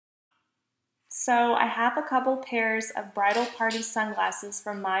So I have a couple pairs of bridal party sunglasses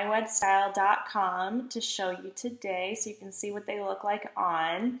from mywedstyle.com to show you today so you can see what they look like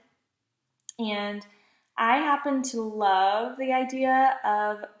on. And I happen to love the idea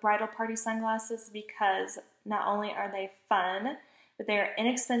of bridal party sunglasses because not only are they fun, but they are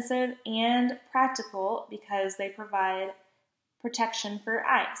inexpensive and practical because they provide protection for your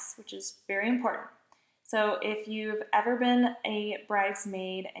eyes, which is very important. So if you've ever been a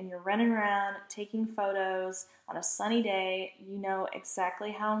bridesmaid and you're running around taking photos on a sunny day, you know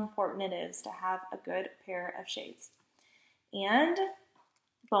exactly how important it is to have a good pair of shades. And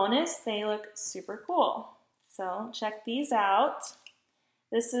bonus, they look super cool. So check these out.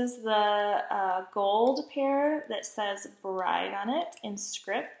 This is the gold pair that says bride on it in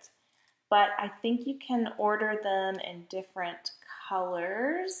script, but I think you can order them in different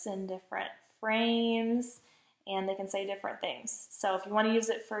colors and different frames, and they can say different things. So if you want to use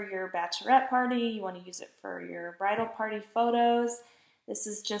it for your bachelorette party, you want to use it for your bridal party photos, this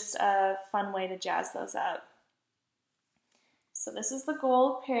is just a fun way to jazz those up. So this is the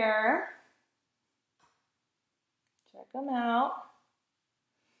gold pair. Check them out.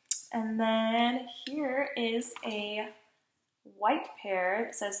 And then here is a white pair.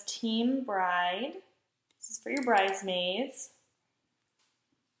 It says Team Bride. This is for your bridesmaids.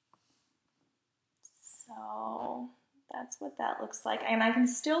 So that's what that looks like. And I can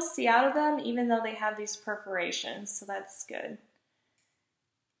still see out of them even though they have these perforations, so that's good.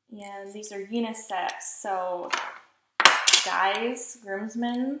 And these are unisex, so guys,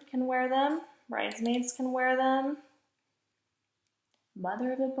 groomsmen can wear them, bridesmaids can wear them,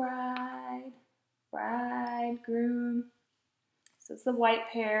 mother of the bride, bridegroom. So it's the white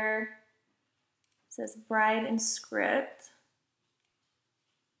pair. It says bride in script.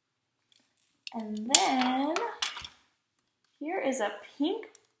 And then here is a pink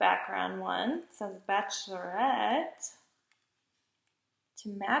background one. It says bachelorette. To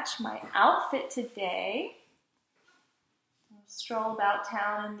match my outfit today, I'll stroll about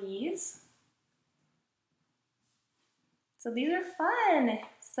town in these. So these are fun.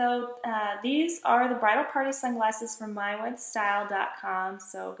 So these are the bridal party sunglasses from mywedstyle.com.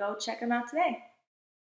 So go check them out today.